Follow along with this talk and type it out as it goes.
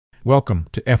Welcome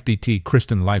to FDT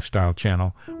Christian Lifestyle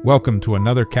Channel. Welcome to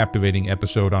another captivating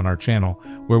episode on our channel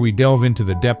where we delve into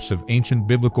the depths of ancient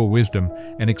biblical wisdom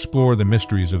and explore the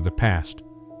mysteries of the past.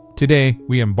 Today,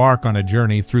 we embark on a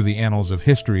journey through the annals of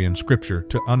history and scripture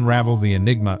to unravel the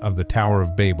enigma of the Tower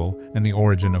of Babel and the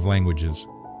origin of languages.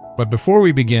 But before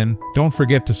we begin, don't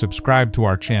forget to subscribe to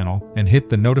our channel and hit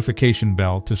the notification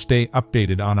bell to stay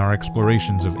updated on our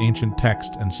explorations of ancient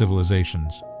texts and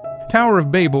civilizations. Tower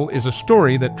of Babel is a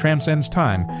story that transcends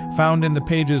time, found in the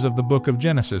pages of the book of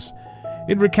Genesis.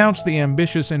 It recounts the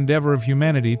ambitious endeavor of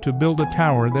humanity to build a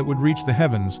tower that would reach the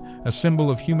heavens, a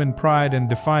symbol of human pride and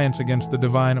defiance against the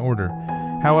divine order.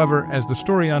 However, as the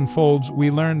story unfolds, we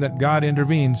learn that God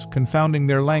intervenes, confounding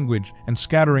their language and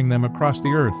scattering them across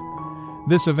the earth.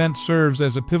 This event serves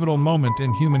as a pivotal moment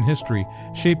in human history,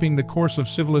 shaping the course of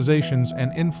civilizations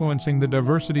and influencing the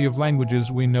diversity of languages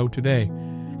we know today.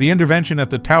 The intervention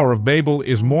at the Tower of Babel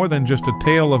is more than just a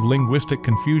tale of linguistic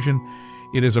confusion.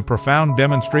 It is a profound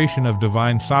demonstration of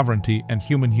divine sovereignty and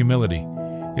human humility.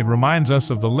 It reminds us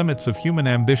of the limits of human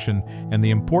ambition and the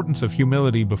importance of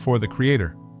humility before the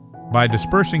Creator. By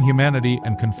dispersing humanity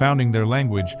and confounding their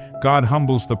language, God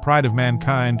humbles the pride of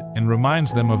mankind and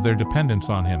reminds them of their dependence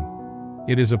on Him.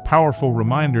 It is a powerful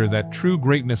reminder that true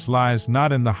greatness lies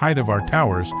not in the height of our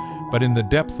towers, but in the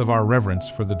depth of our reverence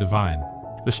for the divine.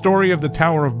 The story of the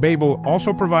Tower of Babel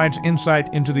also provides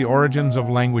insight into the origins of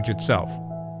language itself.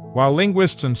 While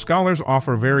linguists and scholars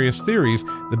offer various theories,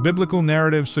 the biblical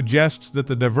narrative suggests that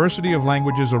the diversity of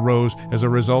languages arose as a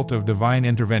result of divine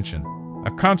intervention,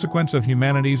 a consequence of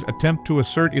humanity's attempt to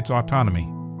assert its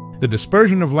autonomy. The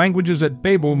dispersion of languages at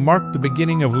Babel marked the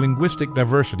beginning of linguistic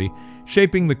diversity,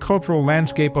 shaping the cultural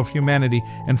landscape of humanity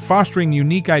and fostering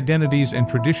unique identities and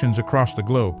traditions across the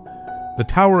globe. The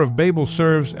Tower of Babel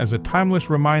serves as a timeless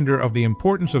reminder of the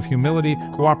importance of humility,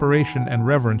 cooperation, and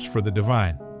reverence for the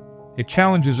divine. It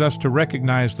challenges us to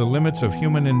recognize the limits of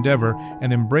human endeavor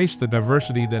and embrace the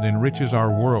diversity that enriches our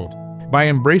world. By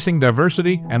embracing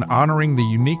diversity and honoring the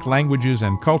unique languages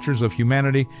and cultures of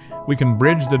humanity, we can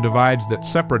bridge the divides that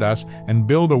separate us and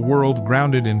build a world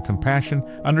grounded in compassion,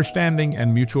 understanding,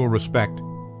 and mutual respect.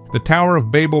 The Tower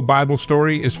of Babel Bible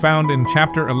story is found in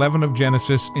chapter 11 of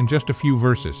Genesis in just a few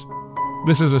verses.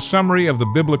 This is a summary of the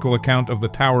biblical account of the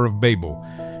Tower of Babel.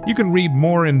 You can read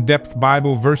more in-depth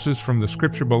Bible verses from the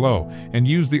scripture below and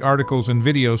use the articles and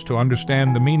videos to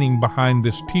understand the meaning behind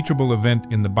this teachable event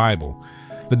in the Bible.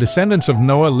 The descendants of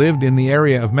Noah lived in the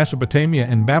area of Mesopotamia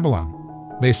and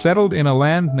Babylon. They settled in a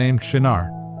land named Shinar.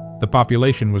 The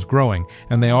population was growing,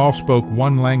 and they all spoke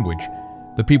one language.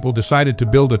 The people decided to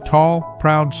build a tall,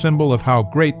 proud symbol of how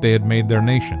great they had made their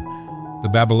nation. The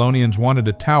Babylonians wanted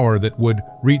a tower that would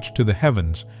reach to the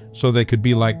heavens, so they could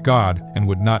be like God and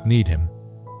would not need Him.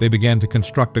 They began to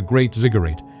construct a great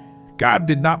ziggurat. God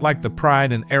did not like the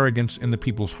pride and arrogance in the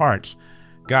people's hearts.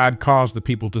 God caused the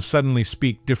people to suddenly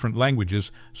speak different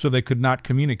languages so they could not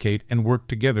communicate and work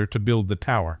together to build the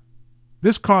tower.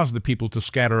 This caused the people to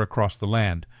scatter across the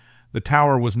land. The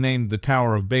tower was named the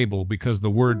Tower of Babel because the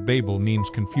word Babel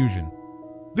means confusion.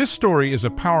 This story is a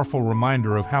powerful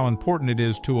reminder of how important it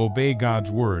is to obey God's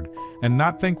word and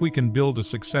not think we can build a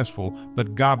successful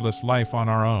but godless life on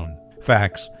our own.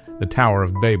 Facts: the Tower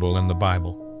of Babel in the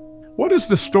Bible. What is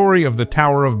the story of the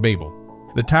Tower of Babel?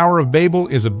 The Tower of Babel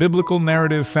is a biblical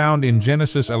narrative found in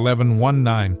Genesis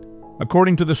 11:1-9.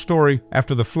 According to the story,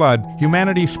 after the flood,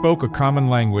 humanity spoke a common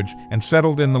language and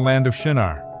settled in the land of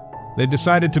Shinar. They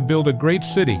decided to build a great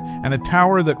city and a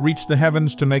tower that reached the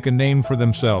heavens to make a name for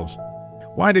themselves.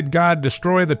 Why did God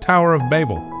destroy the Tower of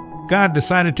Babel? God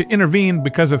decided to intervene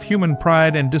because of human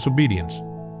pride and disobedience.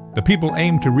 The people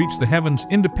aimed to reach the heavens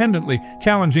independently,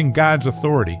 challenging God's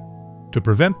authority. To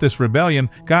prevent this rebellion,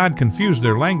 God confused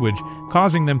their language,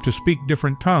 causing them to speak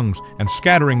different tongues and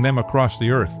scattering them across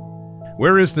the earth.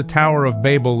 Where is the Tower of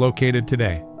Babel located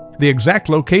today? The exact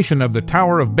location of the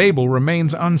Tower of Babel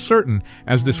remains uncertain,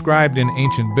 as described in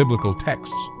ancient biblical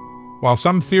texts. While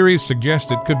some theories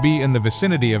suggest it could be in the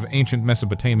vicinity of ancient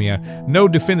Mesopotamia, no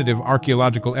definitive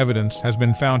archaeological evidence has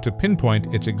been found to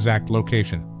pinpoint its exact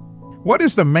location. What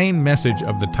is the main message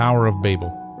of the Tower of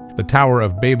Babel? The Tower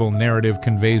of Babel narrative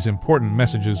conveys important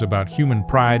messages about human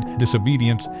pride,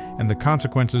 disobedience, and the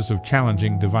consequences of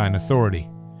challenging divine authority.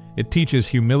 It teaches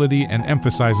humility and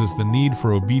emphasizes the need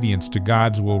for obedience to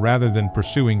God's will rather than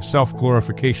pursuing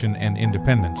self-glorification and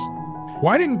independence.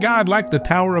 Why didn't God like the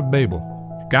Tower of Babel?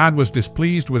 God was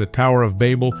displeased with the Tower of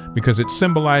Babel because it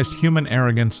symbolized human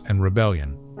arrogance and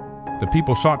rebellion. The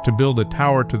people sought to build a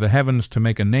tower to the heavens to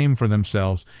make a name for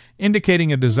themselves,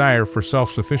 indicating a desire for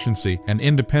self-sufficiency and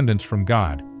independence from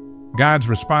God. God's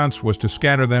response was to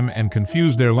scatter them and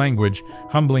confuse their language,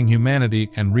 humbling humanity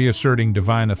and reasserting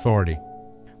divine authority.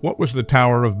 What was the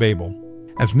Tower of Babel?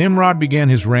 As Nimrod began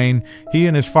his reign, he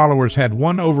and his followers had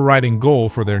one overriding goal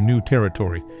for their new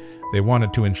territory. They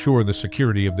wanted to ensure the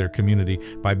security of their community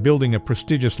by building a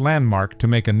prestigious landmark to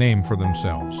make a name for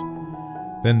themselves.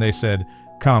 Then they said,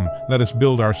 "Come, let us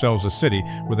build ourselves a city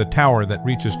with a tower that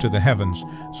reaches to the heavens,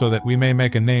 so that we may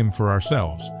make a name for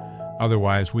ourselves.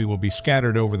 Otherwise we will be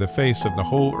scattered over the face of the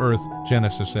whole earth."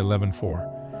 Genesis 11:4.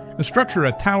 The structure,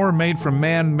 a tower made from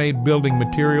man-made building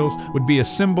materials, would be a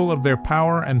symbol of their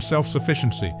power and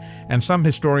self-sufficiency, and some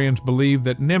historians believe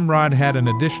that Nimrod had an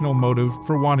additional motive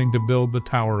for wanting to build the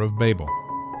Tower of Babel.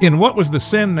 In What Was the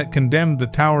Sin That Condemned the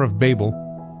Tower of Babel?,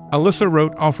 Alyssa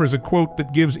Roat offers a quote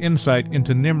that gives insight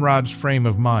into Nimrod's frame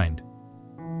of mind.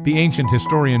 The ancient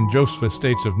historian Josephus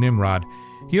states of Nimrod,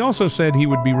 "He also said he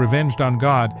would be revenged on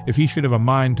God if he should have a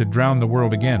mind to drown the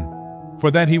world again. For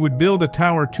that he would build a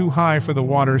tower too high for the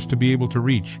waters to be able to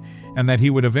reach, and that he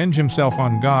would avenge himself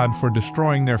on God for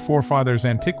destroying their forefathers'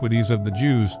 antiquities of the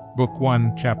Jews." Book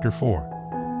 1, Chapter 4.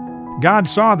 God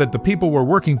saw that the people were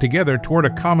working together toward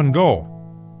a common goal.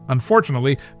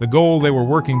 Unfortunately, the goal they were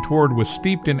working toward was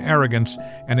steeped in arrogance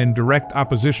and in direct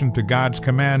opposition to God's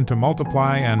command to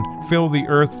multiply and fill the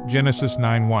earth. Genesis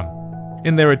 9:1.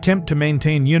 In their attempt to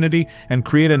maintain unity and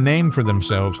create a name for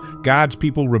themselves, God's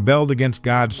people rebelled against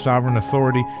God's sovereign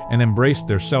authority and embraced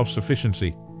their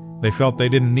self-sufficiency. They felt they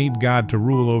didn't need God to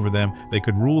rule over them. They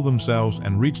could rule themselves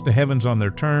and reach the heavens on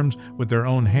their terms with their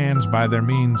own hands by their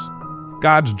means.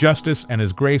 God's justice and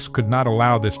His grace could not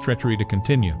allow this treachery to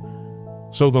continue.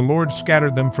 So the Lord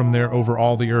scattered them from there over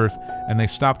all the earth, and they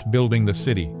stopped building the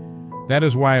city. That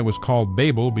is why it was called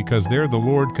Babel, because there the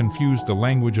Lord confused the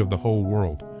language of the whole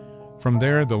world. From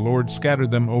there the Lord scattered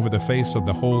them over the face of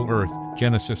the whole earth.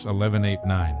 Genesis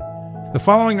 11:8-9. The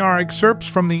following are excerpts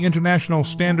from the International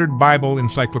Standard Bible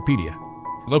Encyclopedia.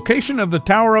 Location of the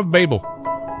Tower of Babel.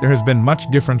 There has been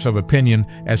much difference of opinion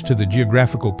as to the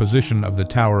geographical position of the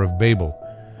Tower of Babel.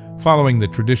 Following the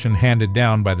tradition handed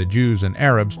down by the Jews and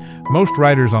Arabs, most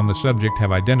writers on the subject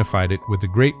have identified it with the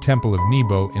great temple of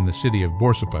Nebo in the city of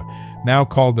Borsippa, now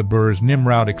called the Burj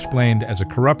Nimrod, explained as a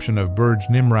corruption of Burj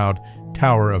Nimrod,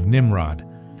 Tower of Nimrod.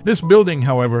 This building,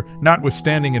 however,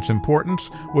 notwithstanding its importance,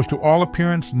 was to all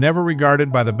appearance never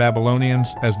regarded by the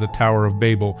Babylonians as the Tower of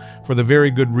Babel, for the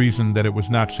very good reason that it was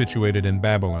not situated in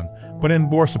Babylon, but in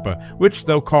Borsippa, which,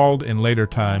 though called in later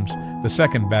times the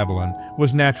Second Babylon,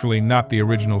 was naturally not the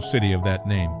original city of that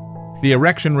name. The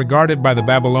erection regarded by the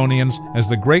Babylonians as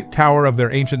the great tower of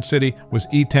their ancient city was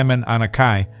Etemen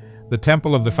Anakai, the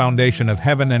temple of the foundation of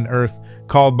heaven and earth,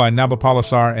 called by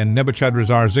Nabopolassar and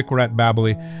Nebuchadrezzar Zikrat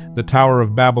Babeli the Tower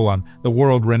of Babylon, the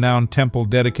world-renowned temple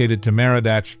dedicated to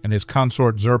Merodach and his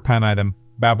consort Zerpanidam,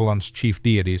 Babylon's chief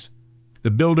deities.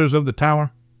 The builders of the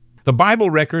tower? The Bible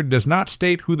record does not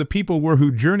state who the people were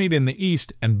who journeyed in the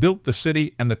east and built the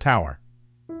city and the tower.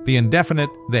 The indefinite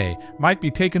 "they" might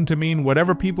be taken to mean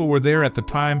whatever people were there at the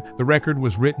time the record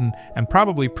was written, and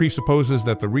probably presupposes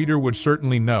that the reader would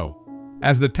certainly know.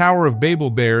 As the Tower of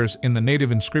Babel bears, in the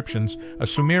native inscriptions, a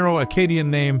Sumero-Akkadian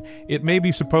name, it may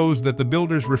be supposed that the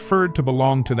builders referred to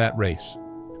belong to that race.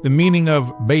 The meaning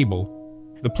of Babel.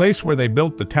 The place where they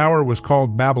built the tower was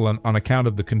called Babylon on account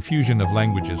of the confusion of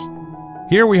languages.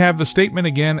 Here we have the statement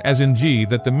again, as in G,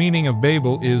 that the meaning of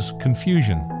Babel is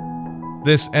confusion.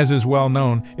 This, as is well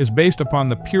known, is based upon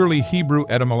the purely Hebrew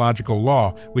etymological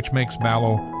law, which makes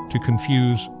Babel, to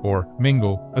confuse, or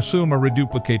mingle, assume a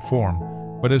reduplicate form.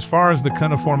 But as far as the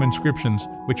cuneiform inscriptions,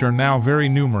 which are now very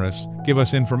numerous, give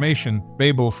us information,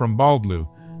 Babel from Baldlu,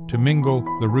 to mingle,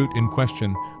 the root in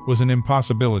question, was an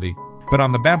impossibility. But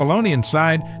on the Babylonian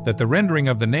side, that the rendering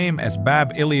of the name as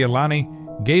Bab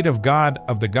Ilialani, Gate of God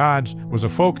of the Gods, was a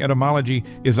folk etymology,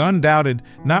 is undoubted,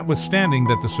 notwithstanding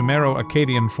that the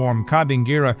Sumero-Akkadian form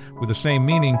Kadingira with the same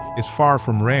meaning is far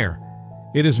from rare.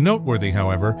 It is noteworthy,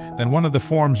 however, that one of the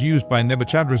forms used by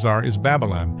Nebuchadrezzar is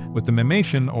Babylon, with the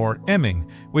memation or emming,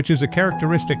 which is a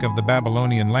characteristic of the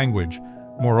Babylonian language.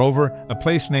 Moreover, a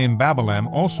place named Babylon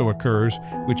also occurs,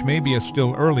 which may be a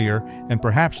still earlier and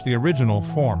perhaps the original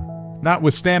form.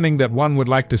 Notwithstanding that one would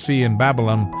like to see in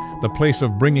Babylon the place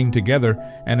of bringing together,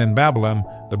 and in Babylon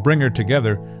the bringer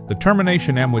together, the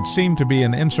termination M would seem to be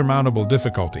an insurmountable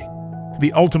difficulty.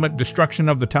 The ultimate destruction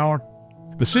of the tower?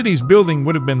 The city's building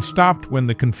would have been stopped when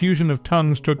the confusion of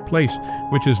tongues took place,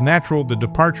 which is natural. The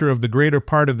departure of the greater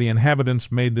part of the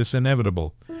inhabitants made this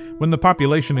inevitable. When the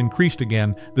population increased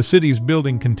again, the city's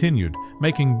building continued,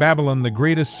 making Babylon the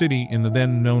greatest city in the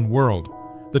then known world.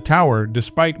 The tower,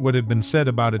 despite what had been said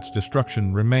about its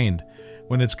destruction, remained.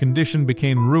 When its condition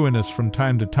became ruinous from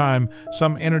time to time,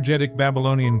 some energetic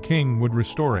Babylonian king would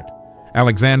restore it.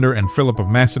 Alexander and Philip of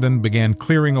Macedon began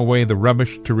clearing away the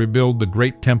rubbish to rebuild the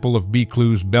great temple of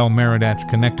Beklu's Bel-Merodach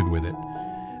connected with it.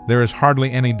 There is hardly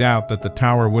any doubt that the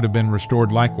tower would have been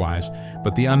restored likewise,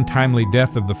 but the untimely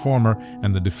death of the former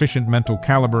and the deficient mental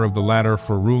caliber of the latter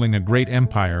for ruling a great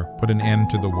empire put an end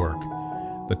to the work.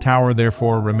 The tower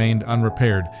therefore remained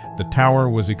unrepaired. The tower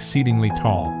was exceedingly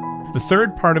tall. The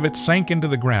third part of it sank into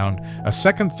the ground, a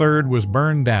second third was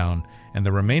burned down, and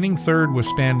the remaining third was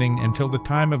standing until the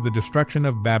time of the destruction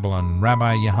of Babylon.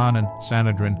 Rabbi Yohanan,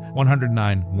 Sanhedrin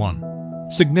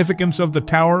 109:1. Significance of the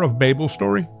Tower of Babel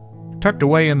story? Tucked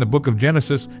away in the book of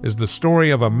Genesis is the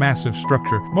story of a massive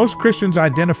structure most Christians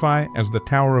identify as the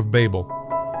Tower of Babel.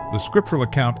 The scriptural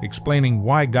account explaining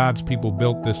why God's people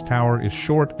built this tower is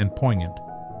short and poignant.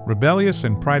 Rebellious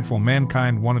and prideful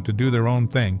mankind wanted to do their own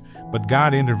thing, but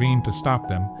God intervened to stop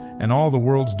them, and all the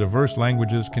world's diverse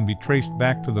languages can be traced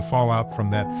back to the fallout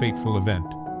from that fateful event.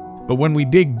 But when we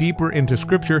dig deeper into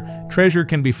Scripture, treasure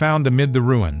can be found amid the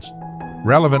ruins.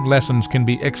 Relevant lessons can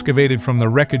be excavated from the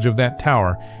wreckage of that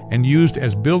tower and used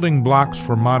as building blocks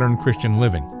for modern Christian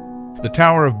living. The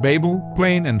Tower of Babel,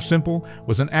 plain and simple,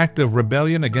 was an act of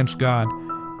rebellion against God.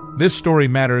 This story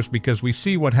matters because we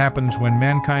see what happens when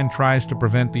mankind tries to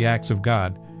prevent the acts of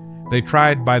God. They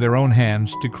tried by their own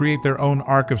hands to create their own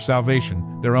ark of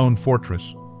salvation, their own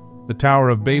fortress. The Tower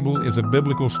of Babel is a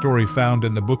biblical story found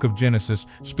in the book of Genesis,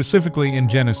 specifically in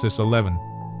Genesis 11.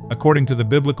 According to the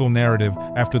biblical narrative,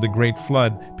 after the Great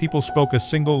Flood, people spoke a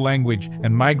single language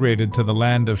and migrated to the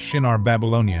land of Shinar,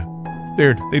 Babylonia.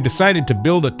 They decided to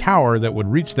build a tower that would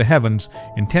reach the heavens,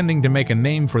 intending to make a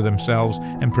name for themselves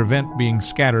and prevent being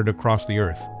scattered across the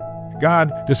earth.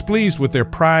 God, displeased with their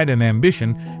pride and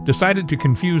ambition, decided to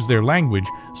confuse their language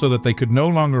so that they could no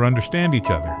longer understand each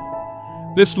other.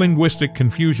 This linguistic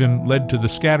confusion led to the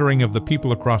scattering of the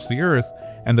people across the earth,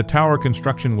 and the tower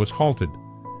construction was halted.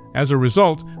 As a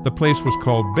result, the place was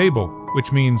called Babel,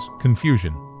 which means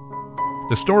confusion.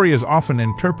 The story is often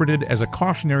interpreted as a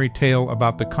cautionary tale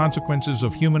about the consequences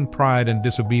of human pride and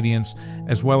disobedience,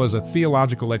 as well as a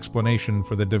theological explanation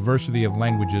for the diversity of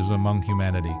languages among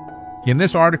humanity. In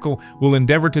this article, we'll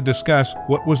endeavor to discuss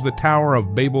what was the Tower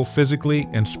of Babel physically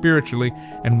and spiritually,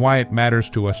 and why it matters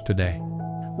to us today.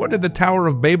 What did the Tower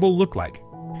of Babel look like?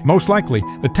 Most likely,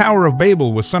 the Tower of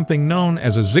Babel was something known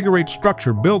as a ziggurat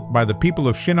structure built by the people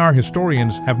of Shinar.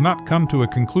 Historians have not come to a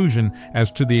conclusion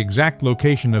as to the exact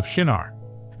location of Shinar.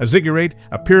 A ziggurat,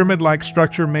 a pyramid-like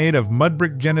structure made of mud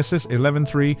brick, Genesis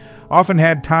 11:3, often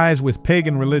had ties with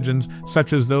pagan religions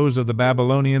such as those of the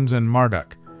Babylonians and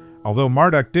Marduk. Although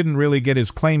Marduk didn't really get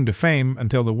his claim to fame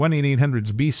until the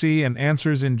 1800s BC, and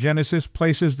Answers in Genesis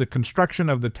places the construction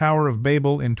of the Tower of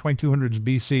Babel in 2200s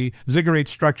BC, ziggurat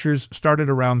structures started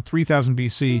around 3000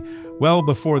 BC, well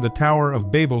before the Tower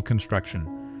of Babel construction.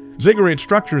 Ziggurat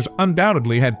structures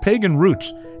undoubtedly had pagan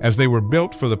roots, as they were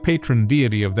built for the patron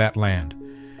deity of that land.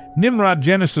 Nimrod,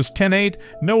 Genesis 10:8,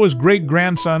 Noah's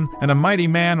great-grandson and a mighty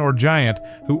man or giant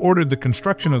who ordered the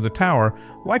construction of the tower,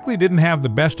 likely didn't have the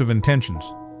best of intentions.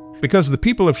 Because the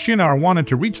people of Shinar wanted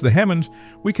to reach the heavens,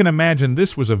 we can imagine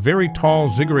this was a very tall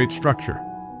ziggurat structure.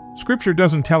 Scripture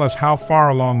doesn't tell us how far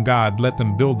along God let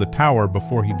them build the tower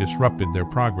before he disrupted their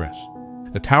progress.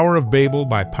 The Tower of Babel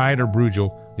by Pieter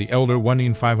Bruegel, the Elder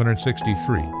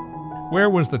 1563. Where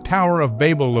was the Tower of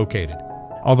Babel located?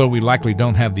 Although we likely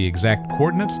don't have the exact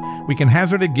coordinates, we can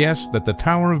hazard a guess that the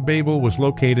Tower of Babel was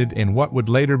located in what would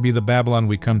later be the Babylon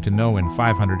we come to know in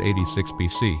 586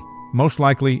 BC, most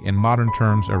likely in modern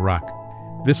terms Iraq.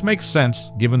 This makes sense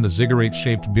given the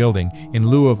ziggurat-shaped building in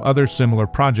lieu of other similar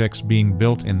projects being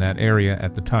built in that area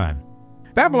at the time.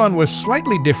 Babylon was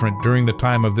slightly different during the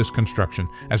time of this construction,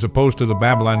 as opposed to the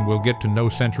Babylon we'll get to know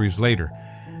centuries later.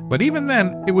 But even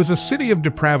then, it was a city of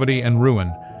depravity and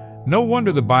ruin. No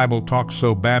wonder the Bible talks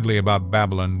so badly about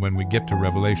Babylon when we get to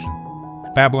Revelation.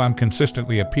 Babylon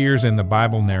consistently appears in the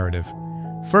Bible narrative.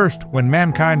 First, when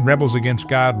mankind rebels against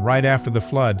God right after the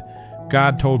flood,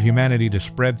 God told humanity to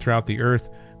spread throughout the earth,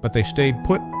 but they stayed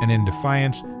put and in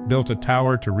defiance built a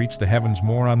tower to reach the heavens.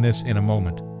 More on this in a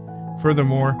moment.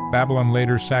 Furthermore, Babylon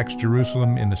later sacks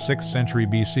Jerusalem in the 6th century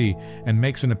BC and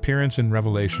makes an appearance in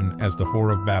Revelation as the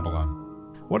Whore of Babylon.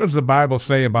 What does the Bible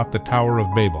say about the Tower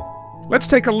of Babel? Let's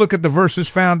take a look at the verses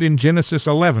found in Genesis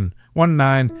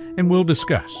 11:1-9, and we'll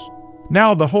discuss.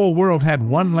 Now the whole world had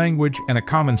one language and a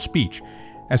common speech.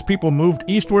 As people moved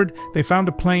eastward, they found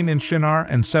a plain in Shinar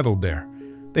and settled there.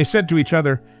 They said to each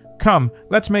other, "Come,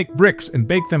 let's make bricks and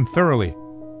bake them thoroughly."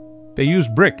 They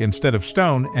used brick instead of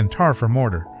stone and tar for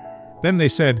mortar. Then they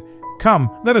said, "Come,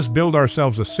 let us build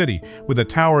ourselves a city, with a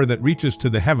tower that reaches to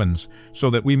the heavens, so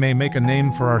that we may make a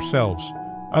name for ourselves.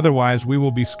 Otherwise we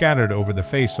will be scattered over the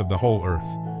face of the whole earth."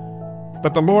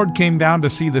 But the Lord came down to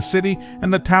see the city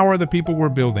and the tower the people were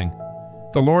building.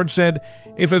 The Lord said,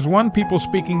 "If as one people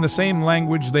speaking the same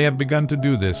language they have begun to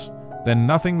do this, then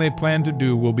nothing they plan to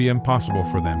do will be impossible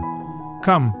for them.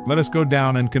 Come, let us go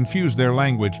down and confuse their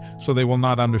language, so they will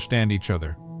not understand each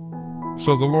other."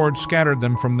 So the Lord scattered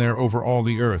them from there over all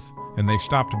the earth, and they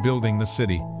stopped building the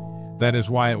city. That is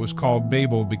why it was called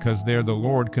Babel, because there the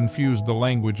Lord confused the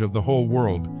language of the whole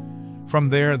world. From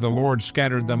there the Lord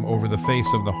scattered them over the face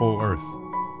of the whole earth.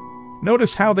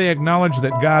 Notice how they acknowledged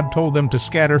that God told them to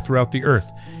scatter throughout the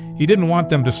earth. He didn't want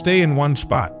them to stay in one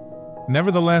spot.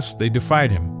 Nevertheless, they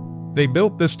defied him. They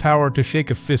built this tower to shake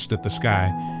a fist at the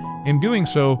sky. In doing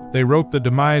so, they wrote the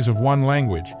demise of one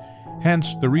language.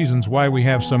 Hence, the reasons why we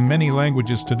have so many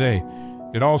languages today.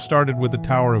 It all started with the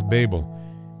Tower of Babel.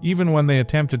 Even when they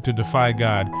attempted to defy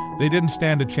God, they didn't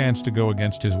stand a chance to go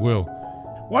against his will.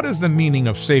 What is the meaning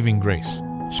of saving grace?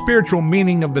 Spiritual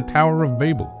meaning of the Tower of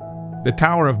Babel. The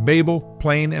Tower of Babel,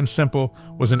 plain and simple,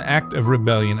 was an act of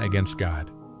rebellion against God.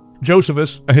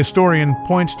 Josephus, a historian,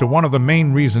 points to one of the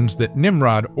main reasons that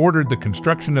Nimrod ordered the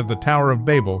construction of the Tower of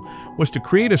Babel was to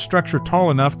create a structure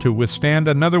tall enough to withstand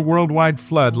another worldwide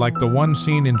flood like the one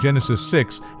seen in Genesis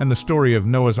 6 and the story of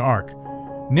Noah's Ark.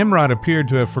 Nimrod appeared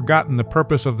to have forgotten the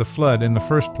purpose of the flood in the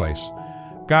first place.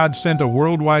 God sent a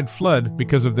worldwide flood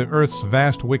because of the earth's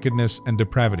vast wickedness and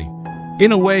depravity.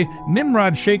 In a way,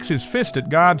 Nimrod shakes his fist at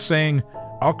God, saying,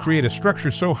 "I'll create a structure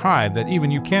so high that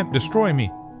even you can't destroy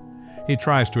me." He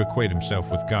tries to equate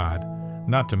himself with God.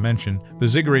 Not to mention, the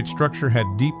ziggurat structure had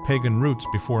deep pagan roots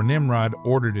before Nimrod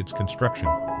ordered its construction.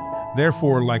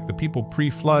 Therefore, like the people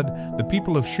pre-flood, the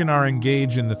people of Shinar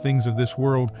engage in the things of this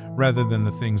world rather than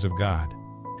the things of God.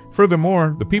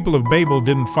 Furthermore, the people of Babel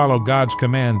didn't follow God's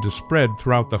command to spread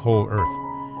throughout the whole earth.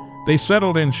 They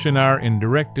settled in Shinar in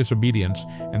direct disobedience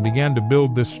and began to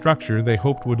build this structure they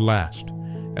hoped would last.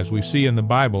 As we see in the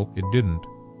Bible, it didn't.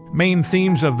 Main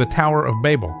themes of the Tower of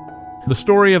Babel. The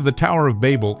story of the Tower of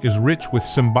Babel is rich with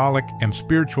symbolic and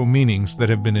spiritual meanings that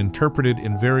have been interpreted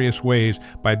in various ways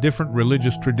by different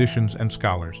religious traditions and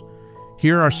scholars.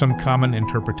 Here are some common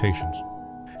interpretations.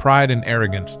 Pride and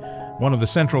arrogance. One of the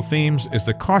central themes is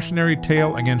the cautionary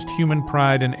tale against human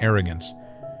pride and arrogance.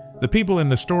 The people in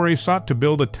the story sought to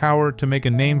build a tower to make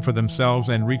a name for themselves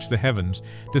and reach the heavens,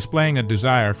 displaying a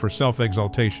desire for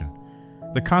self-exaltation.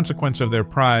 The consequence of their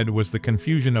pride was the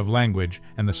confusion of language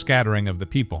and the scattering of the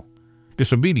people.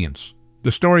 Disobedience.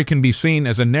 The story can be seen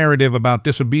as a narrative about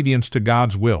disobedience to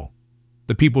God's will.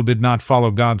 The people did not follow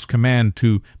God's command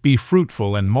to be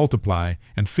fruitful and multiply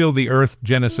and fill the earth,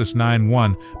 Genesis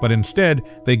 9:1, but instead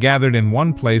they gathered in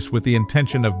one place with the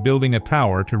intention of building a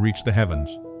tower to reach the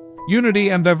heavens. Unity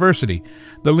and diversity.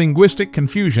 The linguistic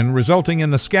confusion resulting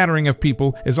in the scattering of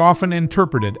people is often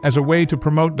interpreted as a way to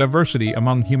promote diversity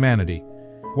among humanity.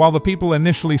 While the people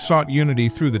initially sought unity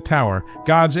through the tower,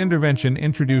 God's intervention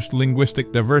introduced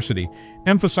linguistic diversity,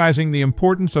 emphasizing the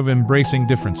importance of embracing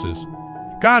differences.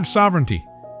 God's sovereignty.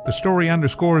 The story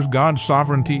underscores God's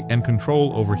sovereignty and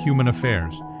control over human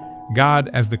affairs. God,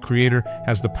 as the Creator,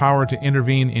 has the power to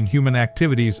intervene in human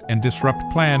activities and disrupt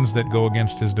plans that go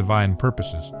against His divine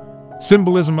purposes.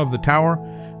 Symbolism of the tower.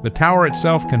 The tower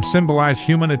itself can symbolize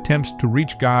human attempts to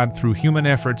reach God through human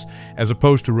efforts as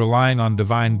opposed to relying on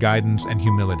divine guidance and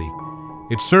humility.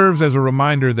 It serves as a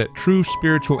reminder that true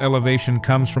spiritual elevation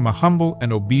comes from a humble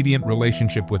and obedient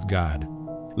relationship with God.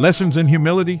 Lessons in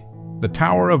humility. The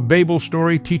Tower of Babel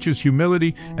story teaches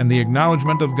humility and the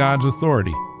acknowledgement of God's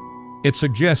authority. It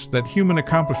suggests that human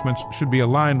accomplishments should be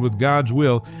aligned with God's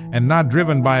will and not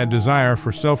driven by a desire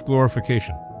for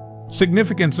self-glorification.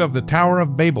 Significance of the Tower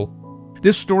of Babel.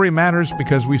 This story matters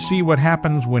because we see what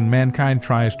happens when mankind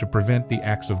tries to prevent the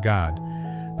acts of God.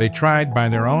 They tried by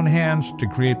their own hands to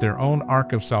create their own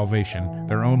ark of salvation,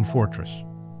 their own fortress.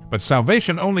 But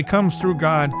salvation only comes through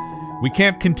God. We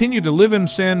can't continue to live in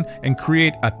sin and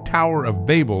create a Tower of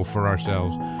Babel for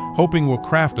ourselves, hoping we'll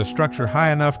craft a structure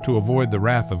high enough to avoid the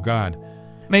wrath of God.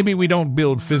 Maybe we don't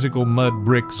build physical mud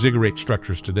brick ziggurat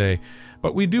structures today,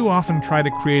 but we do often try to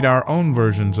create our own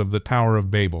versions of the Tower of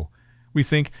Babel. We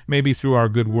think maybe through our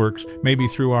good works, maybe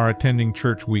through our attending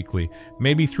church weekly,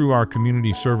 maybe through our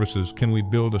community services can we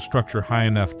build a structure high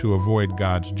enough to avoid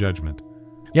God's judgment.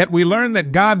 Yet we learn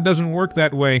that God doesn't work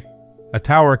that way. A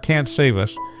tower can't save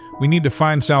us. We need to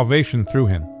find salvation through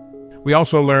Him. We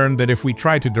also learn that if we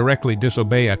try to directly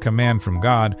disobey a command from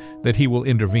God, that He will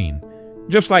intervene.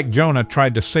 Just like Jonah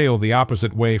tried to sail the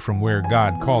opposite way from where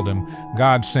God called him,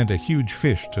 God sent a huge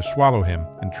fish to swallow him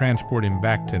and transport him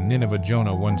back to Nineveh.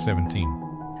 Jonah 1:17.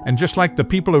 And just like the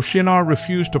people of Shinar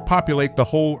refused to populate the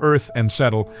whole earth and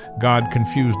settle, God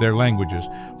confused their languages,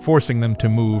 forcing them to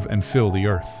move and fill the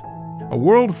earth. A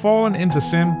world fallen into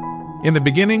sin. In the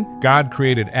beginning, God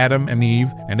created Adam and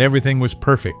Eve, and everything was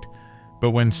perfect.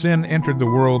 But when sin entered the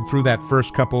world through that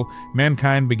first couple,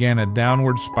 mankind began a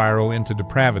downward spiral into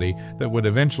depravity that would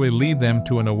eventually lead them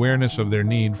to an awareness of their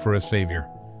need for a Savior.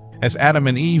 As Adam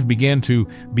and Eve began to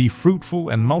be fruitful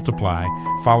and multiply,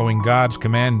 following God's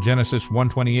command, Genesis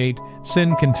 1:28,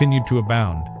 sin continued to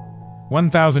abound.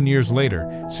 1,000 years later,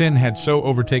 sin had so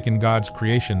overtaken God's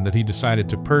creation that he decided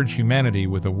to purge humanity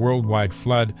with a worldwide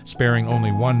flood, sparing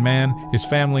only one man, his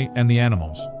family, and the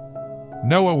animals.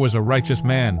 Noah was a righteous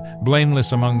man,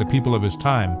 blameless among the people of his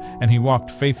time, and he walked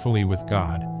faithfully with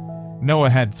God. Noah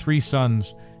had 3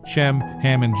 sons, Shem,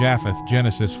 Ham, and Japheth,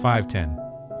 Genesis 5:10.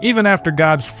 Even after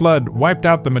God's flood wiped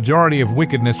out the majority of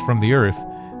wickedness from the earth,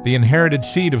 the inherited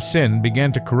seed of sin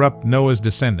began to corrupt Noah's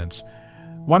descendants.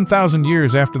 1,000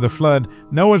 years after the flood,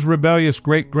 Noah's rebellious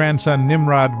great-grandson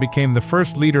Nimrod became the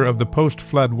first leader of the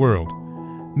post-flood world.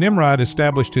 Nimrod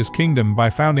established his kingdom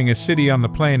by founding a city on the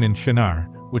plain in Shinar,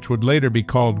 which would later be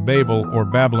called Babel or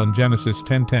Babylon, Genesis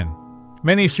 10:10.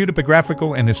 Many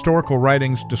pseudepigraphical and historical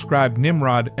writings describe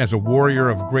Nimrod as a warrior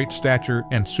of great stature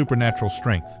and supernatural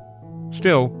strength.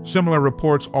 Still, similar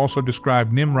reports also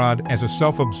describe Nimrod as a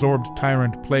self-absorbed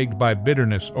tyrant plagued by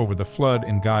bitterness over the flood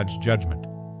and God's judgment.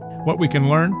 What we can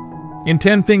learn? In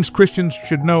 10 Things Christians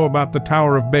Should Know About the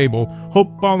Tower of Babel,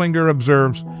 Hope Bollinger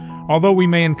observes, although we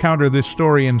may encounter this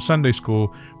story in Sunday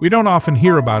school, we don't often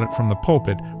hear about it from the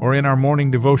pulpit or in our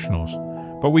morning devotionals,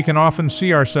 but we can often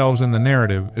see ourselves in the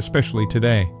narrative, especially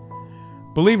today.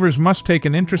 Believers must take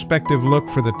an introspective look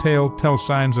for the telltale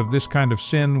signs of this kind of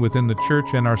sin within the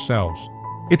church and ourselves.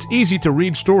 It's easy to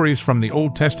read stories from the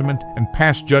Old Testament and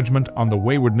pass judgment on the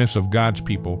waywardness of God's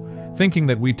people, thinking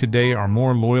that we today are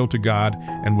more loyal to God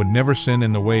and would never sin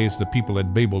in the ways the people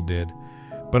at Babel did.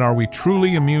 But are we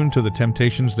truly immune to the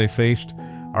temptations they faced?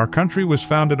 Our country was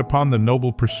founded upon the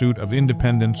noble pursuit of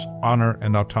independence, honor,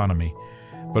 and autonomy.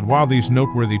 But while these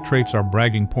noteworthy traits are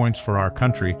bragging points for our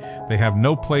country, they have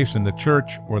no place in the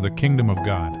church or the kingdom of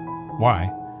God.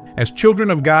 Why? As children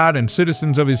of God and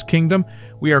citizens of His kingdom,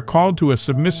 we are called to a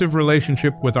submissive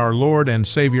relationship with our Lord and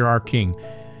Savior, our King.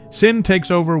 Sin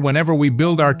takes over whenever we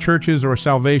build our churches or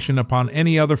salvation upon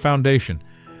any other foundation.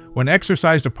 When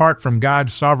exercised apart from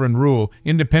God's sovereign rule,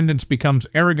 independence becomes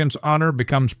arrogance, honor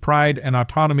becomes pride, and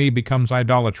autonomy becomes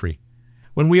idolatry.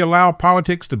 When we allow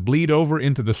politics to bleed over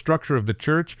into the structure of the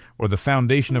church or the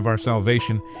foundation of our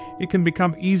salvation, it can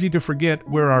become easy to forget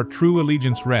where our true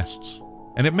allegiance rests.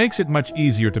 And it makes it much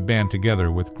easier to band together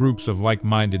with groups of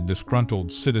like-minded, disgruntled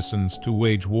citizens to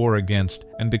wage war against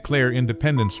and declare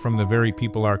independence from the very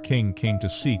people our King came to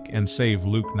seek and save,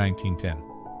 Luke 19:10.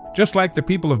 Just like the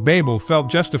people of Babel felt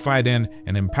justified in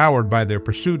and empowered by their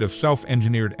pursuit of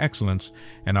self-engineered excellence,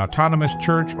 an autonomous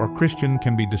church or Christian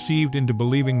can be deceived into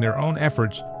believing their own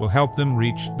efforts will help them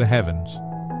reach the heavens.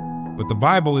 But the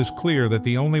Bible is clear that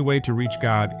the only way to reach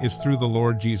God is through the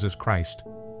Lord Jesus Christ.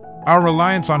 Our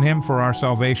reliance on Him for our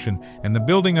salvation and the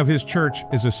building of His church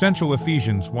is essential.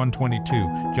 Ephesians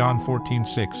 1:22, John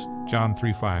 14:6, John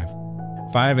 3:5.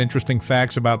 5 interesting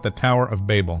facts about the Tower of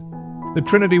Babel. The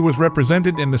Trinity was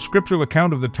represented in the scriptural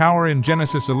account of the tower in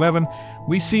Genesis 11.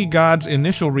 We see God's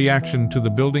initial reaction to the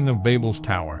building of Babel's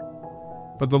tower.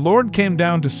 But the Lord came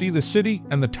down to see the city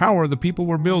and the tower the people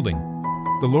were building.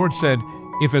 The Lord said,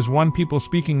 "If as one people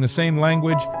speaking the same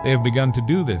language they have begun to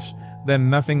do this, then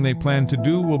nothing they plan to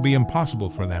do will be impossible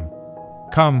for them.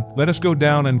 Come, let us go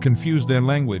down and confuse their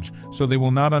language, so they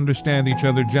will not understand each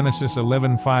other." Genesis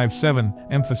 11:5-7,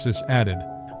 emphasis added.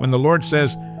 When the Lord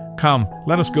says, "Come,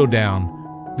 let us go down,"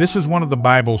 this is one of the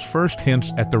Bible's first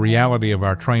hints at the reality of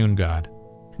our triune God.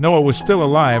 Noah was still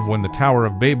alive when the Tower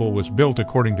of Babel was built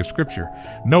according to Scripture.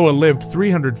 Noah lived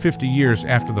 350 years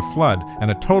after the flood, and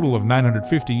a total of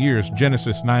 950 years,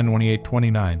 Genesis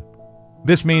 9:28-29.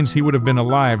 This means he would have been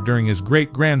alive during his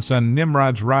great-grandson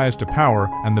Nimrod's rise to power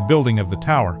and the building of the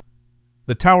tower.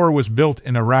 The tower was built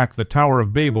in Iraq. The Tower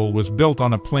of Babel was built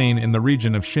on a plain in the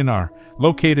region of Shinar,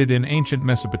 located in ancient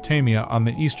Mesopotamia on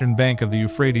the eastern bank of the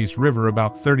Euphrates River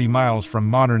about 30 miles from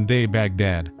modern-day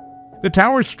Baghdad. The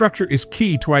tower's structure is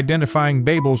key to identifying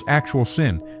Babel's actual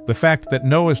sin. The fact that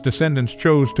Noah's descendants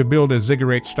chose to build a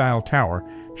ziggurat-style tower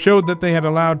showed that they had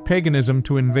allowed paganism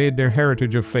to invade their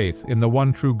heritage of faith in the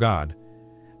one true God.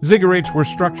 Ziggurats were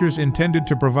structures intended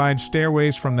to provide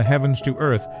stairways from the heavens to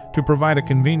earth, to provide a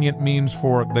convenient means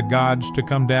for the gods to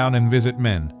come down and visit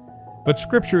men. But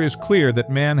Scripture is clear that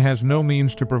man has no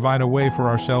means to provide a way for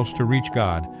ourselves to reach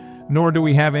God, nor do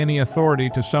we have any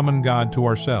authority to summon God to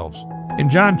ourselves. In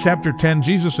John chapter 10,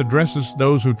 Jesus addresses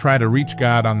those who try to reach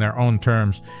God on their own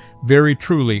terms. Very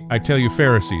truly, I tell you,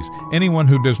 Pharisees, anyone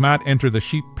who does not enter the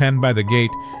sheep pen by the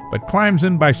gate, but climbs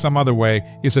in by some other way,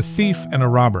 is a thief and a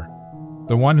robber.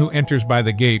 The one who enters by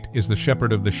the gate is the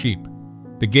shepherd of the sheep.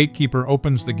 The gatekeeper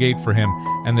opens the gate for him,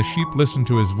 and the sheep listen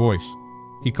to his voice.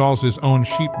 He calls his own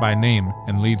sheep by name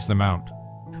and leads them out.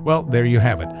 Well, there you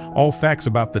have it, all facts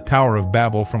about the Tower of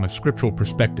Babel from a scriptural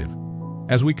perspective.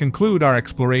 As we conclude our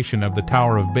exploration of the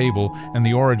Tower of Babel and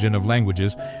the origin of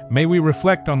languages, may we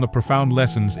reflect on the profound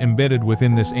lessons embedded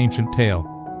within this ancient tale.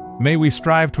 May we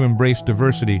strive to embrace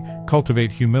diversity,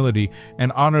 cultivate humility,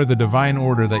 and honor the divine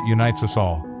order that unites us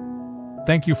all.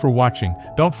 Thank you for watching.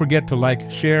 Don't forget to like,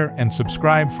 share, and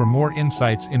subscribe for more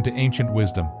insights into ancient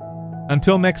wisdom.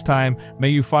 Until next time, may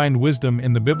you find wisdom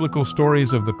in the biblical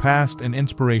stories of the past and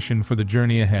inspiration for the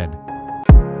journey ahead.